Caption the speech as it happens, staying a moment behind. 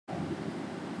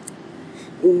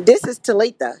This is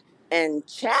Talitha. And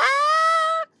child,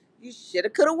 you shoulda,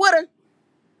 coulda, woulda.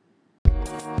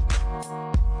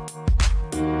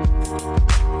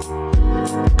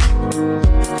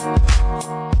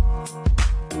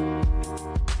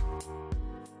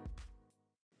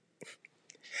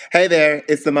 Hey there,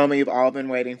 it's the moment you've all been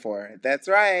waiting for. That's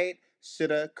right,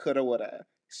 shoulda, coulda, woulda.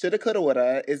 Shoulda, coulda,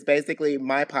 woulda is basically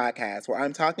my podcast where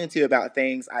I'm talking to you about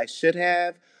things I should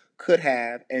have, could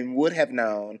have, and would have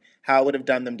known how I would have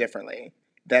done them differently.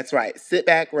 That's right, sit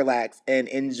back, relax, and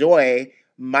enjoy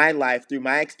my life through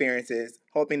my experiences,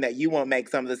 hoping that you won't make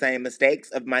some of the same mistakes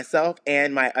of myself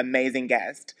and my amazing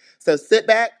guest. So sit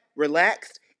back,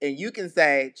 relax, and you can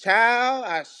say, child,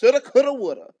 I shoulda, coulda,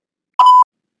 woulda.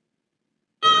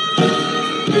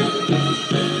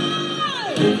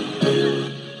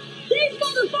 These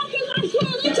motherfuckers, I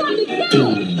swear, they trying to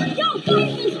kill me. Yo,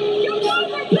 faces, you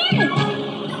over here.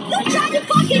 They trying to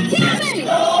fucking kill me.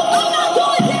 I'm not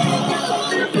going down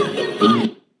another motherfucking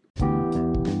fight.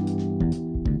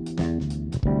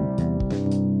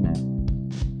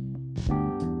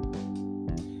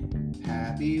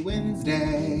 Happy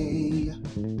Wednesday.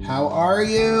 How are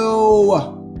you?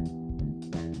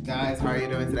 Guys, how are you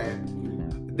doing today?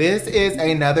 This is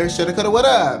another shoulda, coulda,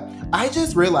 woulda. I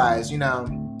just realized,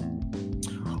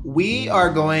 we are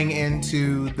going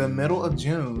into the middle of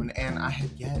June and I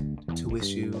have yet to wish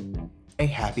you a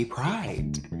happy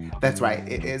Pride. That's right,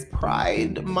 it is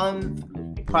Pride Month.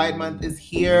 Pride Month is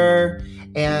here.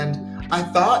 And I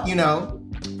thought,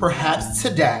 perhaps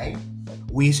today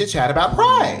we should chat about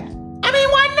Pride. I mean,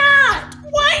 why not?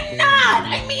 Why not?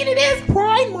 I mean, it is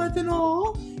Pride Month and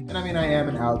all. And I mean, I am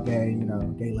an out gay,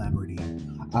 gay celebrity.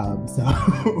 So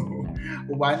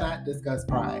why not discuss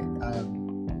Pride?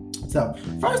 So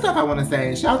first off, I want to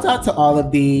say shout out to all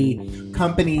of the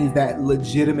companies that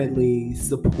legitimately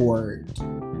support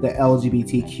the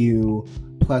LGBTQ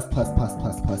plus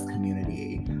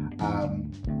community.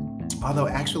 Although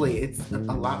actually it's a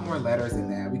lot more letters in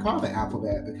that. We call it the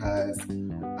alphabet because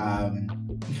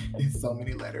it's so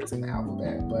many letters in the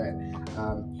alphabet, but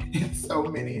it's so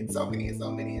many and so many and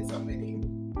so many and so many.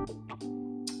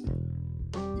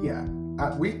 Yeah,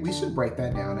 we should break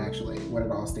that down actually, what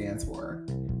it all stands for.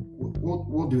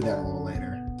 We'll do that a little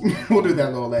later. We'll do that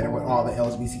a little later, what all the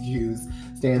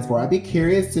LGBTQs stands for. I'd be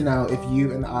curious to know if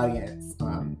you in the audience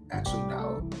actually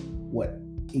know what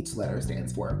each letter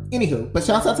stands for. Anywho, but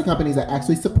shouts out to companies that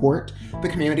actually support the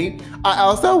community. I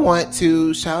also want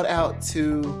to shout out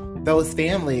to those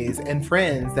families and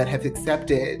friends that have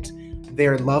accepted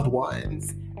their loved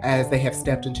ones as they have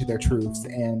stepped into their truths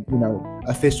and,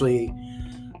 officially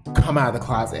come out of the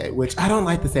closet, which I don't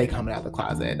like to say coming out of the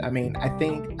closet. I mean, I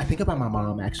think about my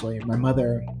mom, actually. My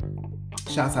mother,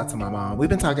 shouts out to my mom. We've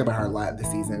been talking about her a lot this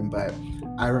season, but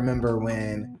I remember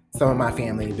when some of my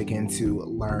family began to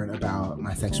learn about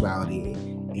my sexuality,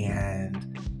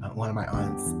 and one of my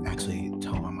aunts actually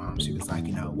told my mom, she was like,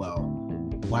 well,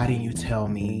 why didn't you tell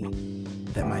me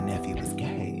that my nephew was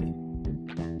gay?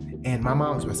 And my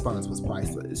mom's response was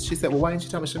priceless. She said, well, why didn't you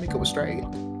tell me Shamika was straight?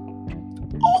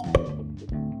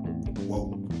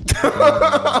 Whoa.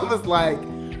 I was like,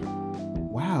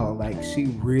 wow, like she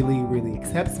really, really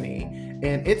accepts me.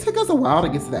 And it took us a while to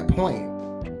get to that point.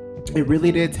 It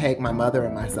really did take my mother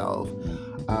and myself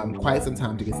quite some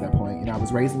time to get to that point. I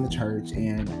was raised in the church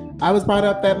and I was brought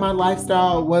up that my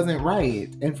lifestyle wasn't right.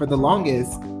 And for the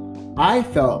longest, I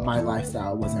felt my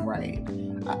lifestyle wasn't right.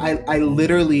 I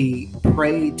literally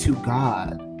prayed to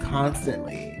God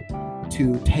constantly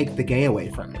to take the gay away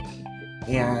from me.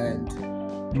 And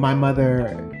my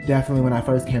mother definitely, when I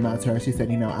first came out to her, she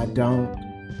said, I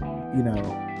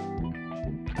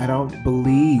don't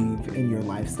believe in your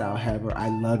lifestyle. However, I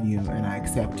love you and I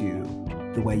accept you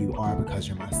the way you are because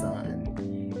you're my son.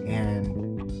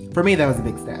 And for me, that was a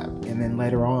big step. And then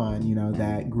later on,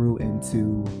 that grew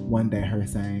into one day her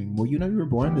saying, well, you were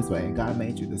born this way and God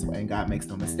made you this way and God makes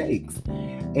no mistakes.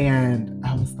 And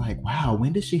I was like, wow,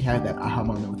 when did she have that aha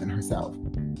moment within herself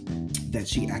that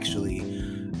she actually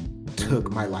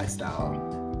took my lifestyle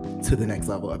to the next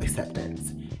level of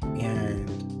acceptance? And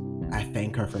I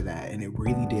thank her for that. And it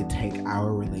really did take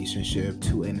our relationship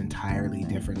to an entirely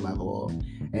different level.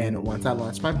 And once I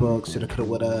launched my book, Shoulda, Coulda,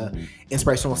 Woulda,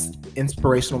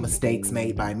 Inspirational Mistakes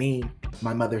Made by Me,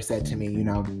 my mother said to me,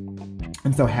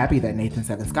 I'm so happy that Nathan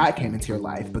Seven Scott came into your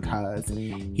life because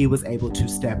he was able to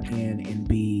step in and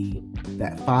be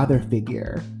that father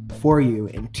figure for you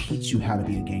and teach you how to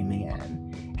be a gay man.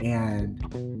 And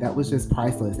that was just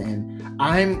priceless. And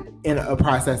I'm in a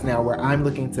process now where I'm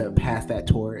looking to pass that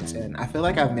torch. And I feel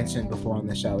like I've mentioned before on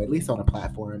the show, at least on a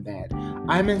platform, that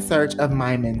I'm in search of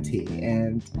my mentee.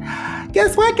 And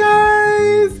guess what,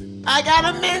 guys? I got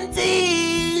a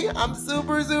mentee. I'm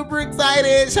super, super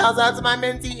excited. Shouts out to my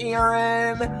mentee,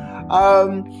 Aaron.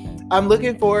 I'm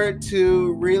looking forward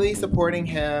to really supporting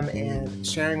him and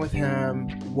sharing with him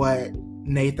what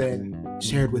Nathan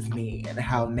shared with me and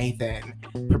how Nathan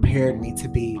prepared me to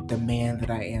be the man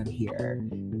that I am here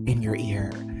in your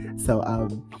ear. So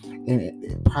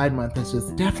Pride Month has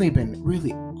just definitely been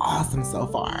really awesome so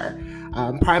far.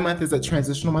 Pride Month is a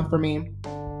transitional month for me.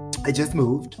 I just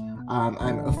moved.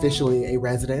 I'm officially a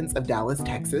resident of Dallas,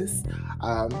 Texas.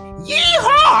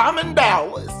 Yeehaw! I'm in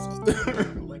Dallas.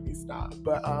 Let me stop.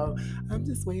 But I'm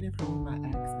just waiting for when my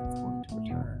accent's going to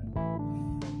return.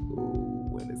 Ooh,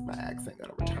 when is my accent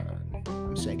going to return?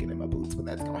 I'm shaking in my boots when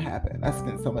that's going to happen. I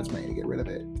spent so much money to get rid of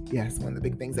it. Yes, one of the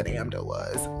big things at AMDA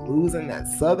was losing that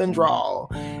southern drawl.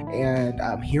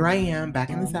 And here I am back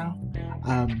in the South.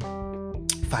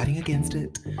 Fighting against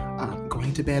it,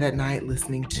 going to bed at night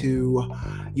listening to,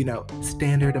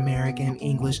 standard American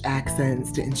English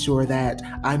accents to ensure that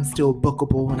I'm still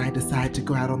bookable when I decide to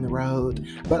go out on the road.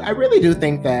 But I really do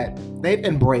think that they've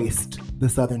embraced the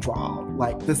Southern drawl.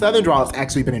 Like, the Southern drawl has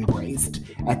actually been embraced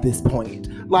at this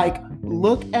point. Like,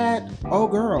 look at, oh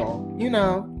girl,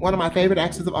 one of my favorite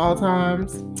actors of all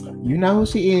times. You know who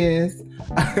she is.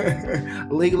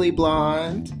 Legally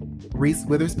Blonde, Reese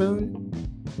Witherspoon.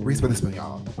 Reese Witherspoon,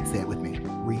 y'all. Say it with me.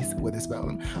 Reese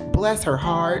Witherspoon. Bless her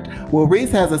heart. Well,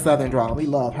 Reese has a Southern drawl. We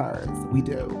love hers. We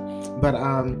do. But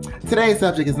today's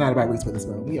subject is not about Reese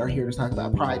Witherspoon. We are here to talk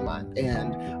about Pride Month,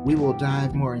 and we will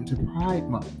dive more into Pride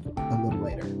Month a little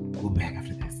later. We'll be back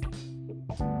after this.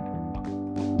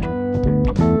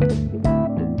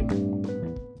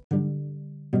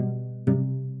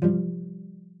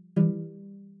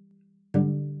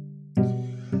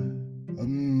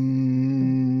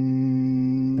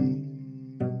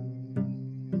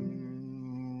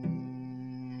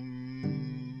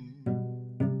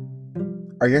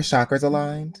 Are your chakras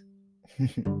aligned?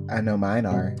 I know mine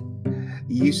are.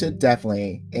 You should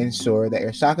definitely ensure that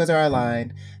your chakras are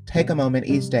aligned. Take a moment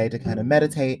each day to kind of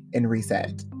meditate and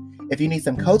reset. If you need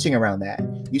some coaching around that,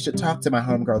 you should talk to my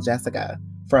homegirl Jessica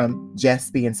from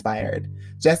Just Be Inspired.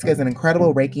 Jessica is an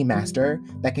incredible Reiki master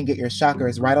that can get your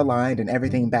chakras right aligned and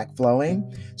everything back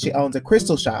flowing. She owns a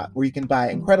crystal shop where you can buy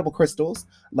incredible crystals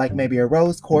like maybe a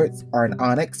rose quartz or an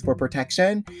onyx for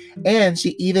protection. And she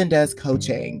even does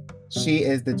coaching. She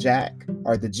is the Jack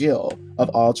or the Jill of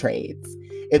all trades.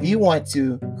 If you want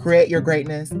to create your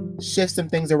greatness, shift some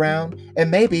things around, and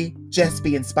maybe just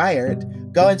be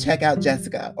inspired, go and check out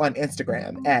Jessica on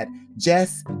Instagram at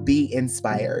Just Be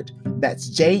Inspired. That's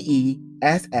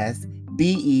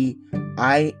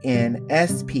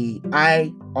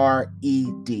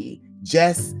JESSBEINSPIRED.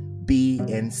 Just Be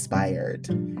Inspired.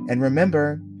 And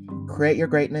remember, create your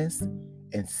greatness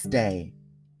and stay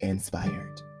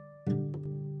inspired.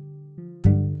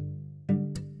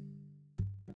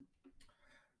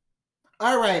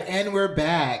 All right, and we're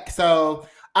back. So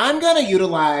I'm going to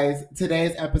utilize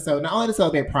today's episode not only to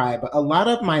celebrate Pride, but a lot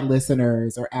of my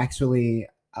listeners are actually,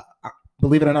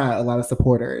 believe it or not, a lot of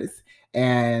supporters.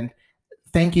 And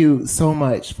thank you so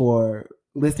much for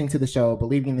listening to the show,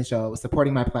 believing in the show,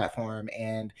 supporting my platform,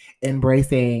 and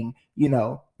embracing,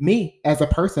 me as a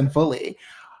person fully.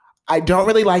 I don't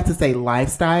really like to say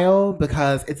lifestyle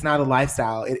because it's not a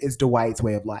lifestyle. It is Dwight's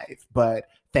way of life. But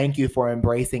thank you for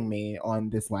embracing me on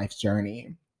this life's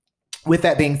journey. With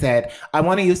that being said, I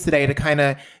want to use today to kind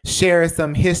of share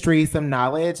some history, some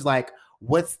knowledge, like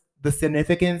what's the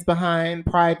significance behind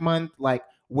Pride Month? Like,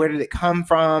 where did it come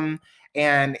from?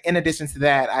 And in addition to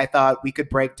that, I thought we could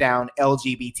break down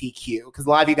LGBTQ because a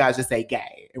lot of you guys just say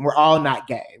gay, and we're all not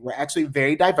gay. We're actually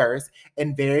very diverse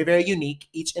and very, very unique,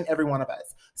 each and every one of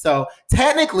us. So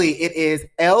technically, it is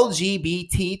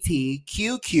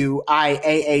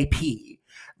LGBTQQIAAP,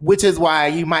 which is why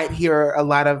you might hear a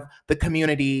lot of the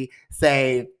community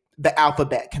say the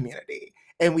alphabet community.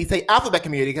 And we say alphabet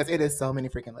community because it is so many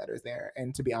freaking letters there.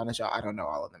 And to be honest, y'all, I don't know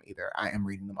all of them either. I am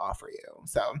reading them all for you.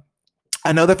 So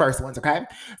I know the first ones, okay?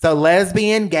 So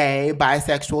lesbian, gay,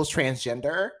 bisexuals,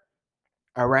 transgender.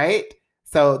 All right?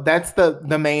 So that's the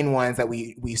main ones that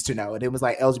we used to know. And it was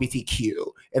like LGBTQ,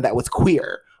 and that was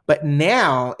queer. But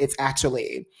now it's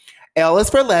actually L is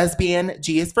for lesbian,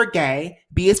 G is for gay,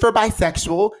 B is for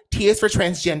bisexual, T is for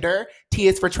transgender, T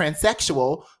is for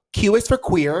transsexual, Q is for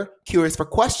queer, Q is for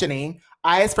questioning,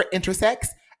 I is for intersex,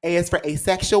 A is for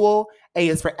asexual, A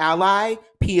is for ally,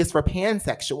 P is for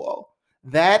pansexual.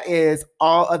 That is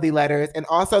all of the letters. And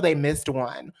also they missed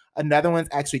one. Another one's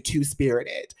actually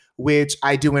two-spirited, which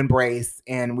I do embrace,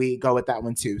 and we go with that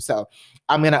one too. So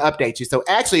I'm going to update you. So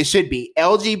actually it should be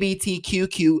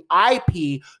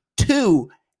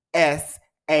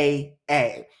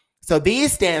LGBTQQIP2SAA. So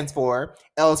these stands for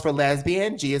L is for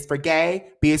lesbian, G is for gay,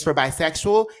 B is for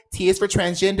bisexual, T is for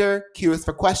transgender, Q is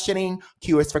for questioning,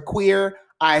 Q is for queer,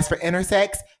 I is for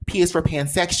intersex, P is for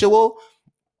pansexual.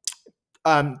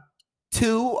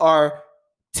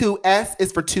 2S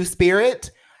is for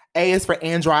two-spirit, A is for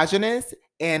androgynous,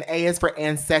 and A is for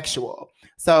asexual.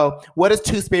 So what does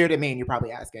two-spirited mean, you're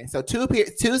probably asking? So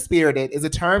two-spirited is a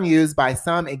term used by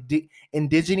some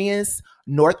indigenous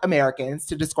North Americans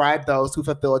to describe those who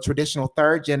fulfill a traditional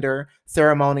third gender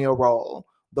ceremonial role,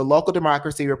 the Local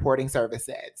Democracy Reporting Service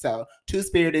said. So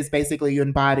two-spirited is basically you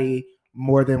embody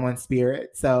more than one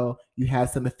spirit. So you have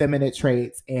some effeminate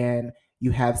traits and you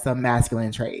have some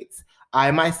masculine traits. I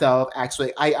myself,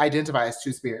 actually, I identify as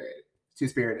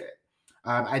two-spirited.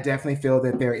 I definitely feel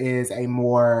that there is a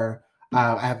more,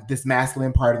 I have this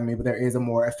masculine part of me, but there is a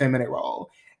more effeminate role.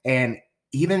 And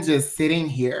even just sitting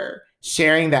here,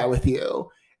 sharing that with you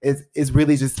is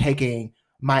really just taking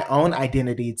my own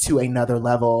identity to another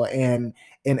level and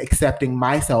accepting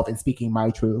myself and speaking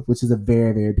my truth, which is a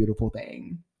very, very beautiful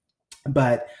thing.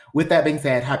 But with that being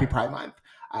said, happy Pride Month.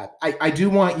 I do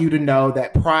want you to know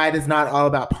that Pride is not all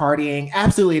about partying.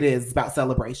 Absolutely it is. It's about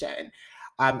celebration.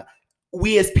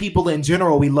 We as people in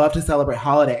general, we love to celebrate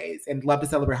holidays and love to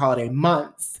celebrate holiday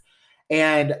months.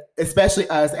 And especially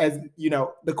us as,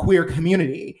 the queer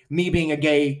community, me being a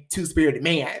gay two-spirited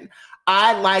man,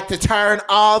 I like to turn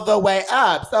all the way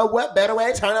up. So what better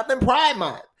way to turn up than Pride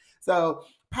Month? So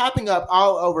popping up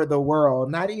all over the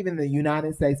world, not even the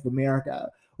United States of America,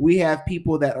 we have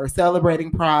people that are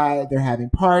celebrating Pride. They're having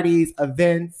parties,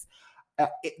 events.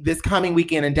 This coming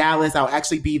weekend in Dallas, I'll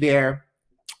actually be there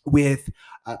with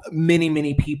many,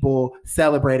 many people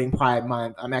celebrating Pride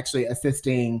Month. I'm actually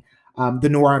assisting the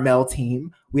Nora Mel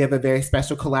team. We have a very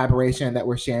special collaboration that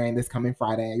we're sharing this coming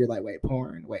Friday. You're like, wait,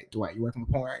 porn? Wait, Dwight, you're working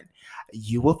with porn?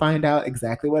 You will find out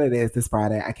exactly what it is this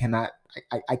Friday.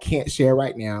 I can't share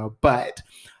right now, but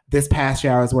this past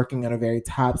year I was working on a very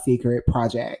top secret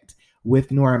project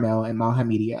with Nora Mel and Malha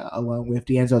Media, along with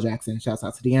D'Angelo Jackson. Shouts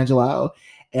out to D'Angelo.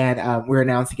 And we're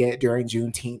announcing it during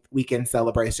Juneteenth weekend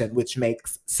celebration, which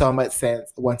makes so much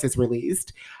sense once it's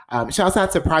released. Shouts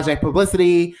out to Project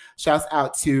Publicity. Shouts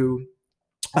out to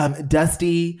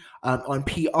Dusty on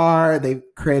PR. They've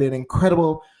created an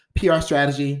incredible PR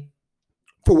strategy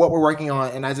for what we're working on.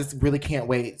 And I just really can't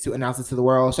wait to announce it to the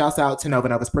world. Shouts out to Nova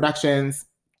Novus Productions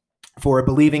for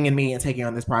believing in me and taking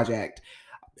on this project,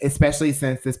 especially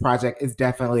since this project is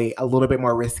definitely a little bit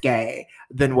more risque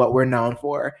than what we're known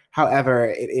for. However,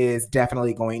 it is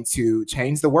definitely going to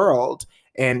change the world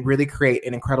and really create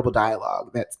an incredible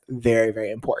dialogue that's very,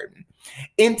 very important.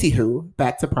 Anywho,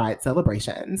 back to Pride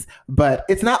celebrations, but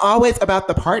it's not always about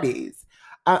the parties.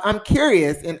 I'm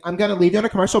curious, and I'm going to leave you on a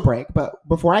commercial break, but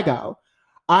before I go,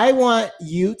 I want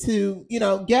you to,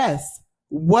 guess,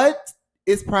 what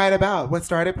is Pride about? What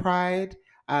started Pride?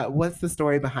 What's the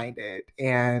story behind it?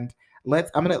 And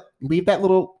I'm going to leave that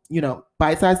little,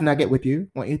 bite-sized nugget with you.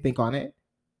 I want you to think on it.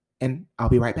 And I'll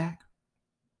be right back.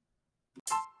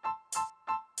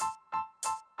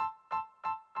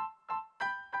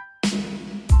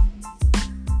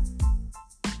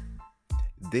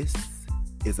 This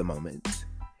is a moment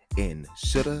in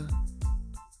shoulda,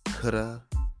 coulda,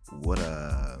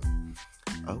 woulda.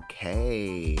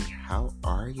 Okay, how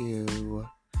are you?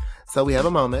 So we have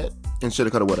a moment in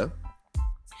shoulda, coulda, woulda.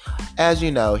 As you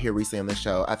know, here recently on the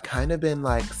show, I've kind of been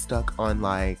stuck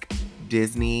on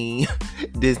Disney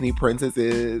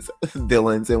princesses,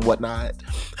 villains, and whatnot.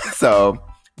 So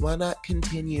why not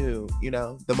continue,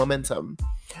 the momentum?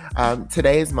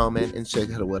 Today's moment in shoulda,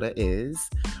 coulda, woulda is,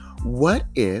 what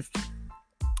if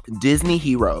Disney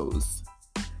heroes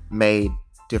made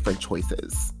different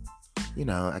choices?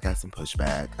 I got some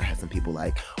pushback. I had some people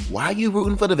why are you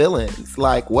rooting for the villains?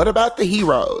 What about the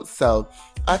heroes? So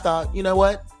I thought, you know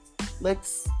what?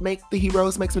 Let's make the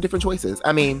heroes make some different choices.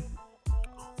 I mean,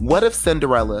 what if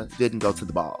Cinderella didn't go to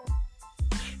the ball?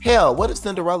 Hell, what if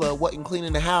Cinderella wasn't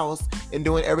cleaning the house and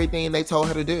doing everything they told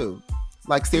her to do?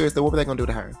 Seriously, what were they going to do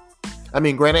to her? I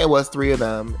mean, granted, it was 3 of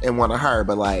them and 1 of her,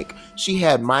 but she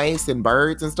had mice and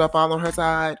birds and stuff all on her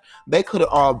side. They could have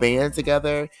all band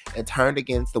together and turned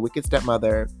against the wicked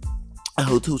stepmother and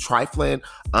her 2 trifling,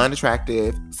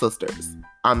 unattractive sisters.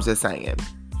 I'm just saying.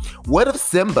 What if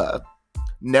Simba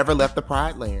never left the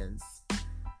Pride Lands?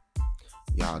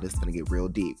 Y'all, this is going to get real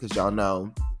deep because y'all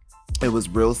know it was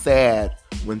real sad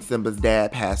when Simba's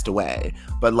dad passed away.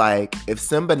 But if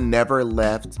Simba never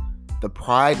left the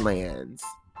Pride Lands,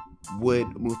 would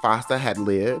Mufasa had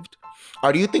lived?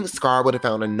 Or do you think Scar would have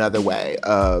found another way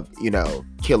of,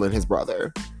 killing his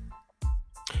brother?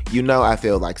 I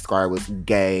feel like Scar was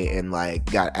gay and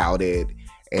got outed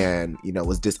and,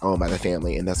 was disowned by the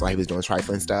family. And that's why he was doing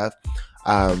trifling stuff.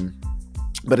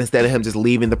 But instead of him just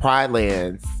leaving the Pride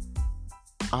Lands,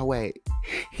 oh wait,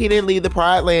 he didn't leave the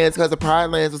Pride Lands because the Pride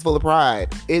Lands was full of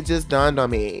pride. It just dawned on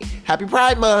me. Happy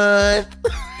Pride Month!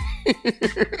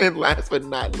 And last but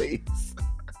not least,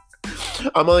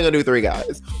 I'm only gonna do 3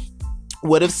 guys.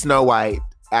 What if Snow White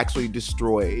actually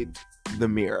destroyed the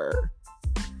mirror?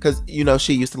 Because,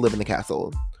 she used to live in the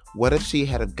castle. What if she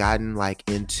had gotten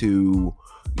into,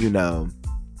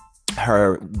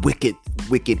 her wicked,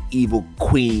 evil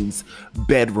queen's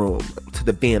bedroom to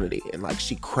the vanity, and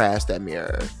she crashed that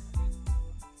mirror?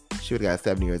 She would have got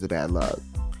 7 years of bad luck.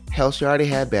 Hell, she already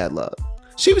had bad luck.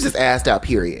 She was just assed out,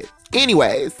 period.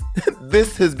 Anyways,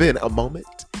 this has been a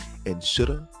moment in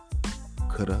shoulda,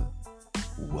 coulda,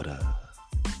 woulda.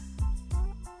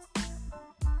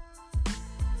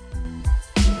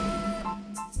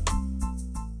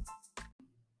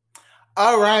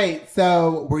 All right.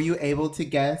 So were you able to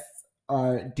guess,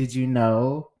 or did you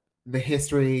know the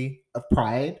history of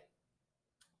Pride?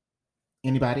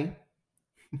 Anybody?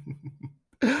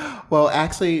 Well,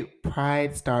 actually,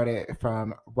 Pride started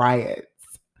from riots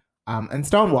in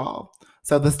Stonewall.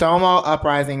 So the Stonewall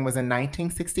Uprising was in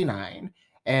 1969,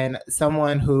 and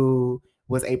someone who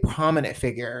was a prominent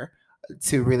figure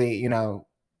to really,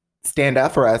 stand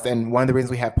up for us, and one of the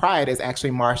reasons we have Pride, is actually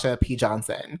Marsha P.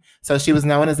 Johnson. So she was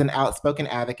known as an outspoken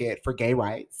advocate for gay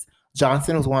rights.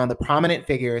 Johnson was one of the prominent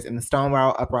figures in the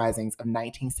Stonewall Uprisings of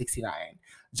 1969.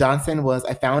 Johnson was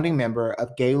a founding member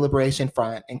of Gay Liberation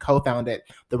Front and co-founded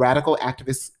the radical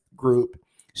activist group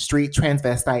Street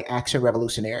Transvestite Action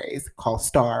Revolutionaries, called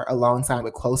STAR, alongside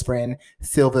with close friend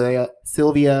Sylvia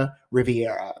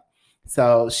Rivera.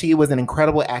 So she was an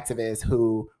incredible activist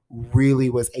who really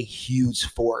was a huge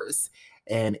force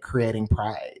in creating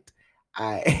Pride.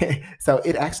 So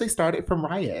it actually started from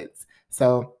riots.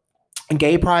 So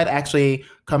Gay Pride actually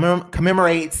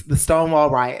commemorates the Stonewall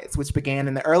riots, which began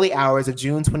in the early hours of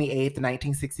June 28th,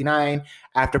 1969,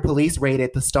 after police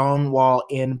raided the Stonewall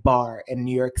Inn bar in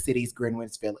New York City's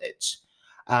Greenwich Village.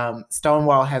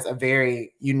 Stonewall has a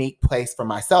very unique place for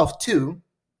myself, too.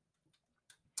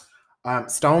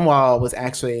 Stonewall was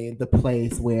actually the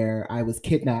place where I was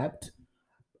kidnapped,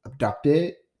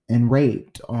 abducted, and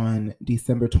raped on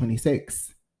December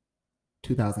 26,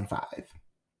 2005.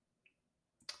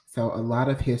 So a lot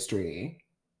of history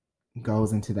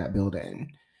goes into that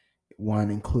building,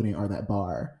 that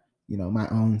bar, my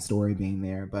own story being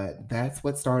there. But that's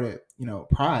what started,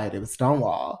 Pride. It was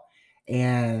Stonewall.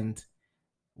 And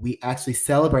we actually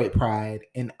celebrate Pride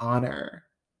in honor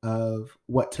of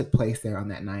what took place there on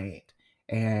that night.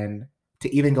 And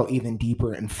to even go even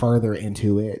deeper and further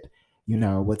into it,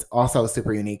 what's also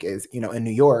super unique is, in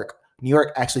New York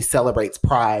actually celebrates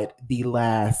Pride the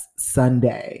last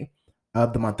Sunday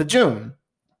of the month of June.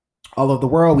 All over the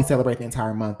world, we celebrate the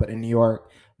entire month, but in New York,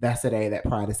 that's the day that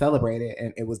Pride is celebrated,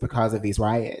 and it was because of these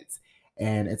riots,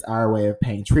 and it's our way of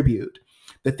paying tribute.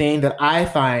 The thing that I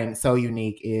find so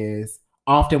unique is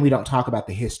often we don't talk about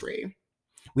the history.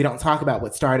 We don't talk about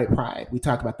what started Pride. We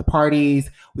talk about the parties,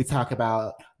 we talk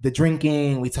about the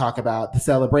drinking, we talk about the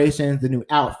celebrations, the new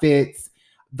outfits,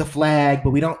 the flag,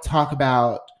 but we don't talk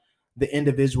about the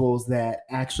individuals that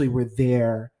actually were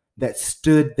there, that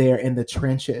stood there in the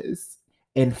trenches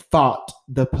and fought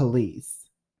the police.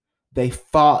 They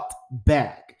fought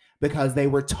back because they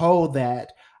were told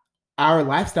that our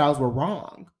lifestyles were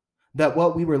wrong, that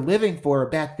what we were living for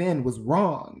back then was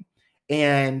wrong.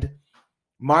 And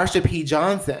Marsha P.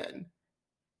 Johnson,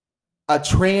 a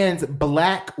trans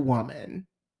Black woman,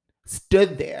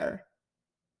 stood there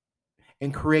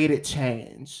and created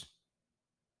change.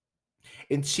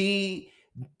 And she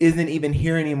isn't even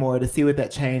here anymore to see what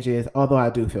that change is, although I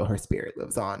do feel her spirit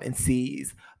lives on and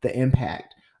sees the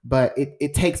impact. But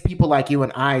it takes people like you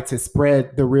and I to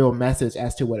spread the real message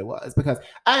as to what it was, because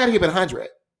I gotta keep it 100.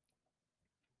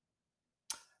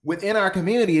 Within our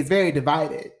community, it's very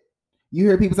divided. You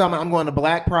hear people talking about, I'm going to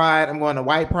Black Pride, I'm going to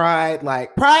White Pride.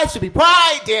 Like, Pride should be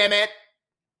Pride, damn it.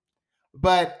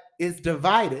 But it's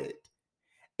divided.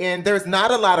 And there's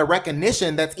not a lot of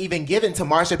recognition that's even given to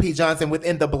Marsha P. Johnson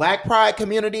within the Black Pride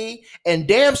community, and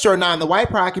damn sure not in the White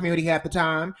Pride community half the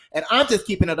time. And I'm just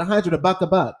keeping it 100, a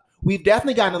buck. We've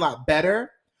definitely gotten a lot better,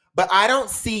 but I don't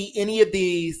see any of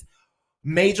these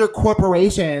major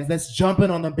corporations that's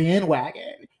jumping on the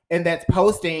bandwagon and that's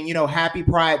posting, happy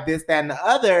Pride, this, that, and the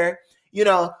other,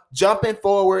 jumping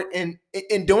forward and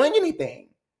doing anything.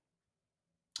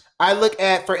 I look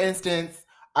at, for instance,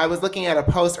 I was looking at a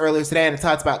post earlier today and it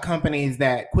talks about companies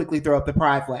that quickly throw up the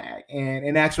Pride flag. And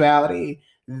in actuality,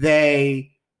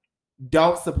 they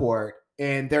don't support,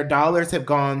 and their dollars have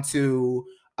gone to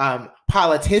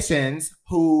politicians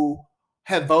who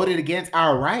have voted against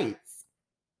our rights.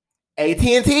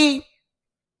 AT&T,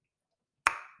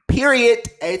 period.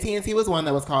 AT&T was one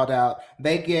that was called out.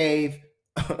 They gave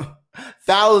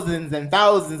thousands and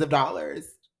thousands of dollars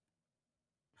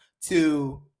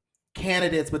to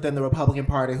candidates within the Republican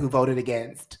Party who voted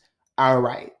against our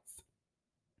rights.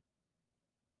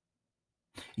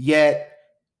 Yet,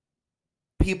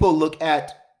 people look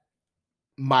at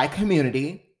my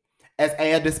community as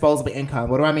a disposable income.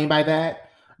 What do I mean by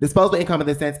that? Disposable income in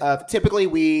the sense of typically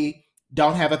we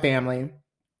don't have a family.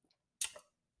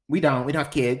 We don't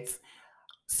have kids.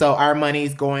 So our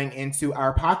money's going into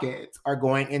our pockets, are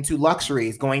going into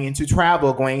luxuries, going into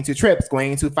travel, going into trips,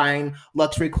 going into fine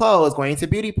luxury clothes, going into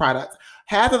beauty products.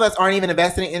 Half of us aren't even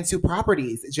investing into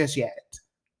properties just yet.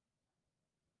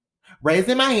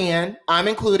 Raising my hand, I'm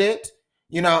included.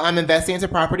 I'm investing into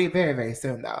property very, very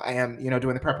soon, though. I am,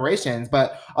 doing the preparations.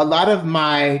 But a lot of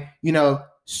my,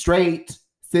 straight,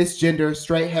 cisgender,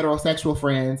 straight, heterosexual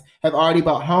friends have already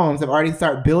bought homes, have already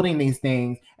started building these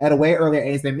things at a way earlier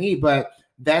age than me. But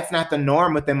that's not the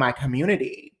norm within my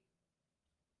community.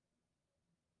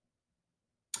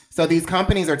 So these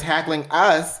companies are tackling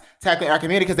our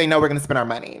community because they know we're going to spend our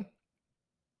money.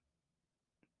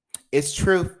 It's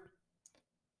truth.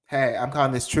 Hey, I'm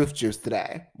calling this Truth Juice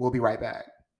today. We'll be right back.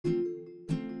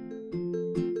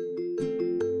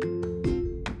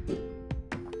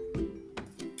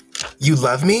 You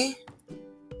love me?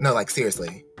 No, like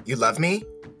seriously, you love me?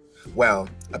 Well,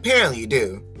 apparently you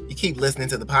do. You keep listening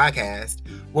to the podcast.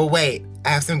 Well, wait, I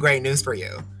have some great news for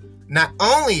you. Not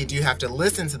only do you have to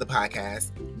listen to the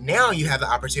podcast, now you have the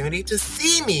opportunity to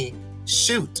see me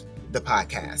shoot the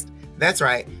podcast. That's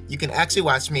right, you can actually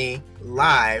watch me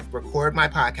live record my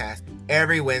podcast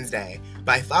every Wednesday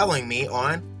by following me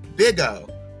on Bigo.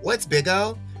 What's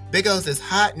Bigo? Bigo is this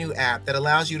hot new app that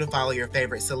allows you to follow your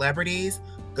favorite celebrities,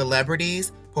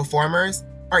 celebrities, performers,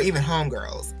 or even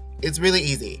homegirls. It's really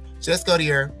easy. Just go to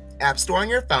your app store on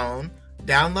your phone,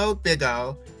 download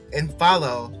Bigo, and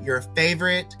follow your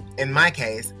favorite, in my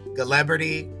case,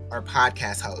 celebrity or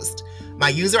podcast host. My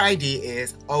user ID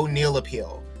is O'Neal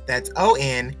Appeal. That's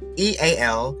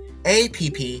ONEALAPPEAL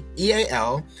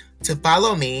to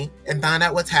follow me and find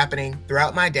out what's happening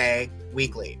throughout my day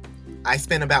weekly. I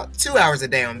spend about 2 hours a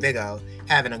day on Bigo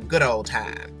having a good old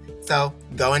time. So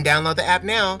go and download the app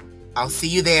now. I'll see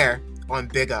you there on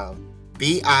Bigo.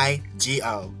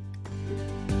 BIGO.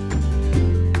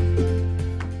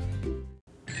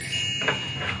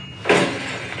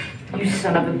 You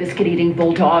son of a biscuit-eating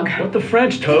bulldog. What the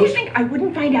French, Do Toast? you think I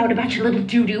wouldn't find out about your little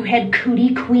doo-doo head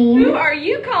cootie queen? Who are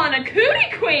you calling a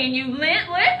cootie queen, you lint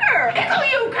liquor? Pickle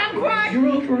you, kumquat!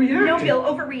 You're overreacting. No, Bill,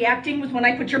 overreacting was when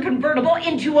I put your convertible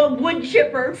into a wood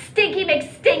chipper. Stinky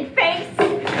McStink face!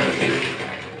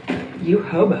 You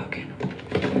Hoboken.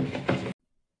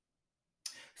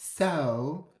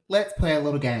 So let's play a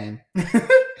little game.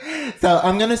 So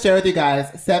I'm going to share with you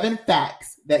guys 7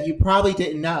 facts that you probably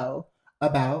didn't know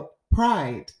about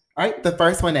Pride. All right, the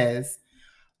first one is,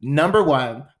 number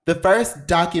 1, the first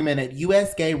documented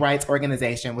U.S. gay rights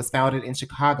organization was founded in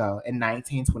Chicago in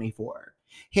 1924.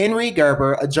 Henry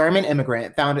Gerber, a German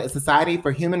immigrant, founded a Society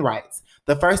for Human Rights,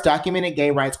 the first documented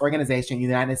gay rights organization in the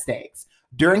United States.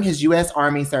 During his U.S.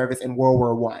 Army service in World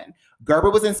War I, Gerber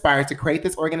was inspired to create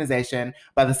this organization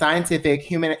by the Scientific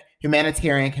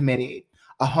Humanitarian Committee,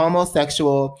 a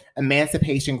homosexual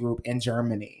emancipation group in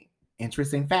Germany.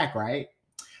 Interesting fact, right?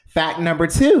 Fact number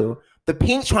 2, the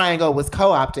pink triangle was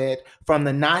co-opted from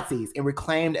the Nazis and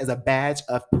reclaimed as a badge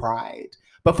of pride.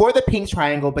 Before the pink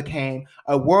triangle became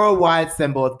a worldwide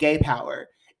symbol of gay power,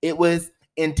 it was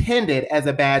intended as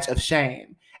a badge of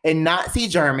shame. In Nazi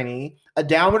Germany, a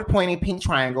downward-pointing pink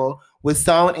triangle was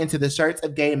sewn into the shirts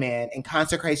of gay men in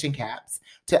concentration camps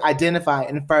to identify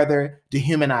and further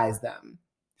dehumanize them.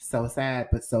 So sad,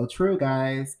 but so true,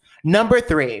 guys. Number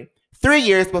 3. 3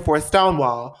 years before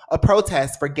Stonewall, a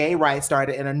protest for gay rights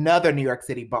started in another New York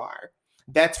City bar.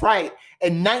 That's right.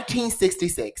 In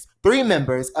 1966, 3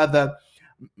 members of the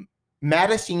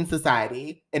Mattachine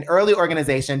Society, an early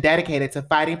organization dedicated to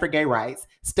fighting for gay rights,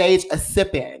 staged a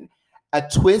sip-in, a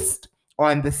twist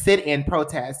on the sit-in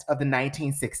protest of the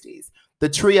 1960s. The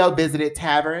trio visited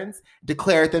taverns,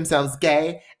 declared themselves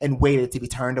gay, and waited to be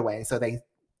turned away so they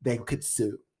could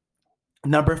sue.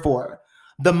 Number 4.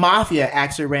 The Mafia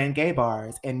actually ran gay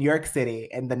bars in New York City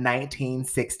in the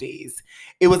 1960s.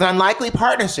 It was an unlikely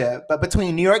partnership, but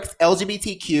between New York's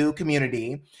LGBTQ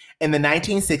community in the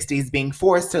 1960s being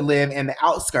forced to live in the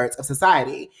outskirts of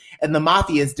society and the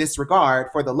Mafia's disregard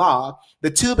for the law,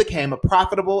 the two became a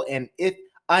profitable and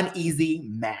uneasy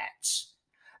match.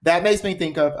 That makes me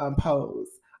think of Pose.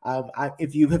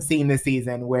 If you have seen this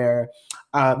season where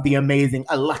the amazing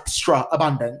Electra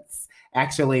Abundance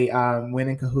actually went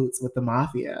in cahoots with the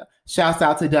mafia. Shouts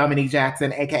out to Dominique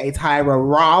Jackson, aka Tyra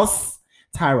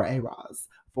A. Ross,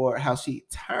 for how she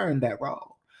turned that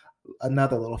role.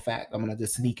 Another little fact, I'm gonna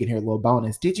just sneak in here a little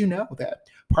bonus. Did you know that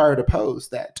prior to Pose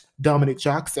that Dominique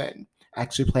Jackson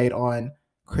actually played on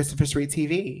Christopher Street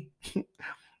TV?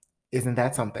 Isn't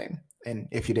that something? And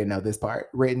if you didn't know this part,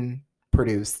 written,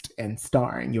 produced, and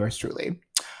starring yours truly.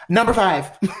 Number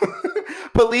 5,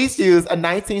 police use a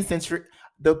 19th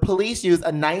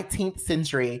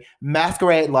century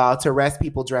masquerade law to arrest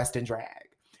people dressed in drag.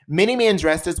 Many men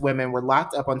dressed as women were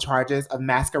locked up on charges of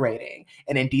masquerading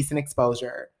and indecent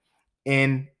exposure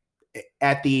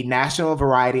at the National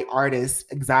Variety Artists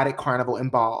Exotic Carnival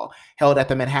and Ball held at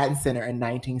the Manhattan Center in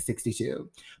 1962.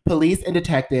 Police and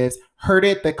detectives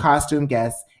herded the costume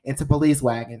guests into police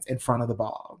wagons in front of the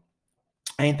ball.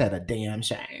 Ain't that a damn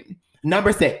shame?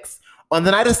 Number 6, on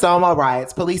the night of Stonewall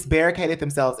riots, police barricaded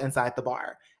themselves inside the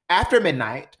bar. After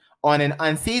midnight, on an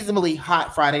unseasonably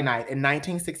hot Friday night in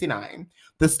 1969,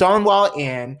 the Stonewall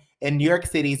Inn in New York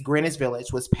City's Greenwich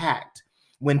Village was packed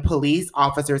when police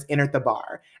officers entered the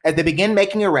bar. As they began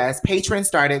making arrests, patrons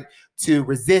started to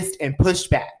resist and push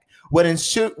back. What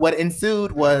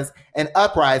ensued was an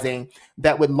uprising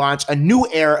that would launch a new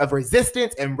era of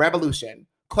resistance and revolution.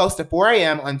 Close to 4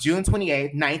 a.m. on June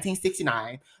 28,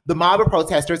 1969, the mob of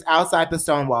protesters outside the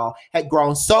Stonewall had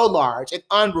grown so large and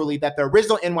unruly that the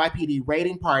original NYPD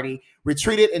raiding party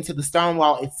retreated into the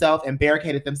Stonewall itself and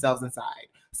barricaded themselves inside.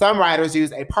 Some rioters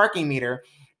used a parking meter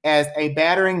as a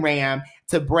battering ram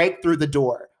to break through the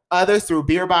door. Others threw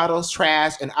beer bottles,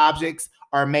 trash, and objects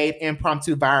or made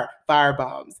impromptu fire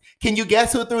bombs. Can you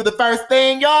guess who threw the first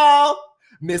thing, y'all?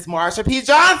 Miss Marsha P.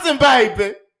 Johnson,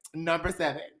 baby. Number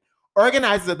 7.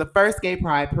 Organizers of the first gay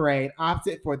pride parade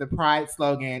opted for the pride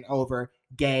slogan over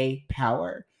gay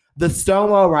power. The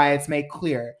Stonewall riots made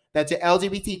clear that the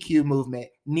LGBTQ movement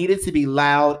needed to be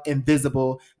loud and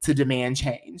visible to demand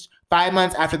change. 5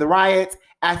 months after the riots,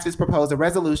 activists proposed a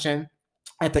resolution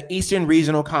at the Eastern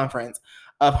Regional Conference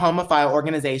of Homophile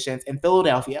Organizations in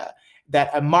Philadelphia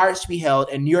that a march be held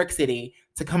in New York City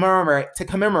to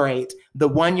commemorate the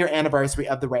 1-year anniversary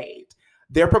of the raid.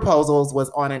 Their proposals was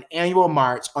on an annual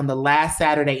march on the last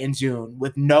Saturday in June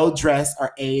with no dress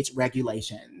or age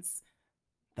regulations.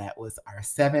 That was our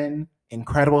 7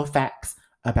 incredible facts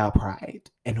about Pride,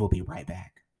 and we'll be right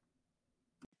back.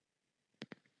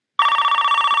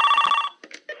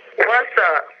 What's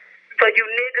up? For you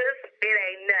niggas, it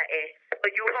ain't nothing. For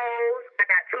you hoes, I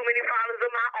got too many followers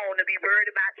of my own to be worried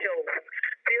about yours.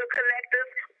 Bill collectors,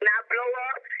 when I blow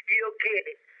up, you'll get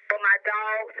it. For my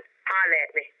dogs, holler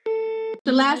at me.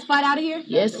 The last flight out of here?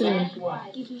 Yes, sir.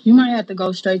 You might have to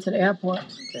go straight to the airport.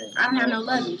 I don't have no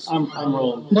luggage. I'm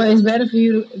rolling. But it's better for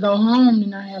you to go home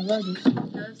than not have luggage.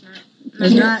 No, it's not.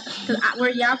 It's not? Because where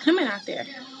y'all coming out there?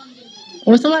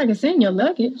 Well, somebody can send your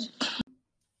luggage.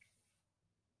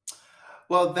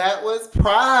 Well, that was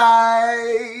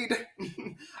Pride.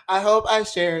 I hope I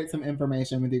shared some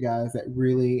information with you guys that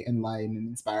really enlightened and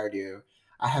inspired you.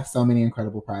 I have so many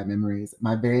incredible Pride memories.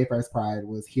 My very first Pride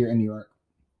was here in New York,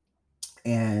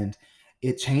 and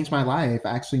it changed my life.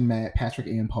 I actually met Patrick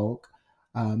Ian Polk,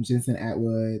 Jensen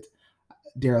Atwood,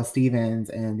 Daryl Stevens,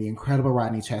 and the incredible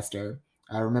Rodney Chester.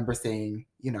 I remember seeing,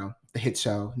 the hit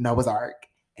show Noah's Ark,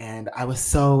 and I was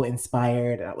so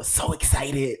inspired and I was so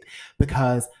excited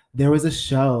because there was a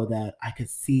show that I could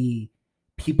see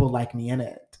people like me in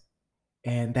it,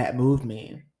 and that moved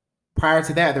me. Prior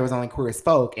to that, there was only Queer as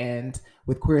Folk, and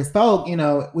with Queer as Folk,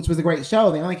 which was a great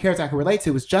show, the only character I could relate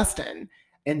to was Justin,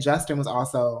 and Justin was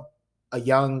also a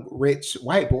young, rich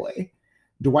white boy.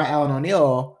 Dwight Allen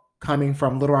O'Neill, coming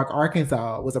from Little Rock,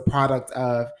 Arkansas, was a product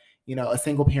of, a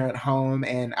single parent home,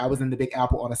 and I was in the Big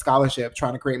Apple on a scholarship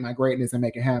trying to create my greatness and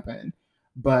make it happen.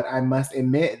 But I must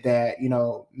admit that,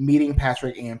 meeting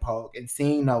Patrick Ian Polk and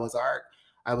seeing Noah's Ark,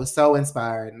 I was so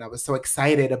inspired and I was so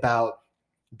excited about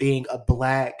being a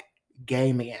Black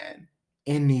gay man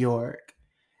in New York.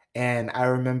 And I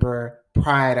remember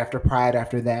Pride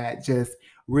after that, just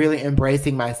really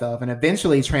embracing myself and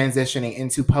eventually transitioning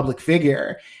into public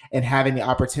figure and having the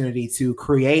opportunity to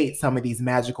create some of these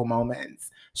magical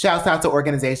moments. Shouts out to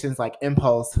organizations like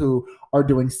Impulse, who are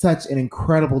doing such an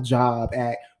incredible job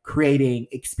at creating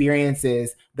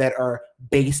experiences that are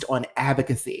based on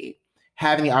advocacy.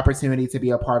 Having the opportunity to be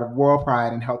a part of World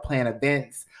Pride and help plan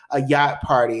events, a yacht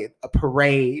party, a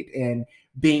parade, and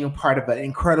being a part of an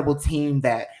incredible team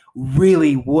that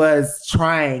really was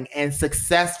trying and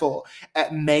successful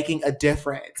at making a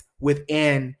difference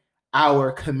within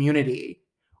our community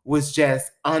was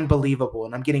just unbelievable.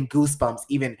 And I'm getting goosebumps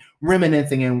even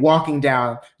reminiscing and walking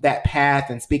down that path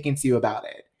and speaking to you about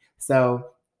it. So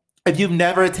if you've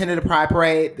never attended a Pride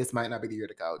Parade, this might not be the year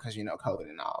to go because, you know, COVID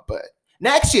and all. But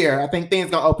next year, I think things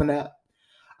going to open up.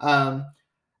 I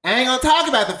ain't going to talk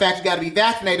about the fact you got to be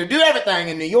vaccinated, do everything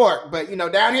in New York. But, you know,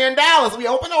 down here in Dallas, we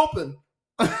open.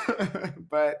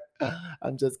 But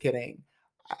I'm just kidding.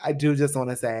 I do just want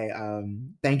to say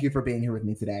thank you for being here with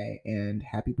me today and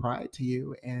happy Pride to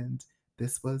you. And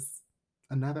this was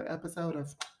another episode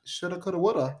of Shoulda, Coulda,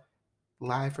 Woulda,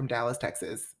 live from Dallas,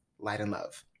 Texas. Light and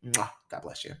love. Mwah. God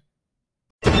bless you.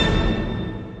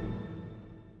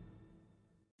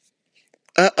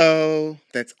 Uh-oh,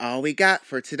 that's all we got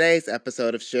for today's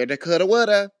episode of Shoulda, Coulda,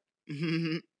 Woulda.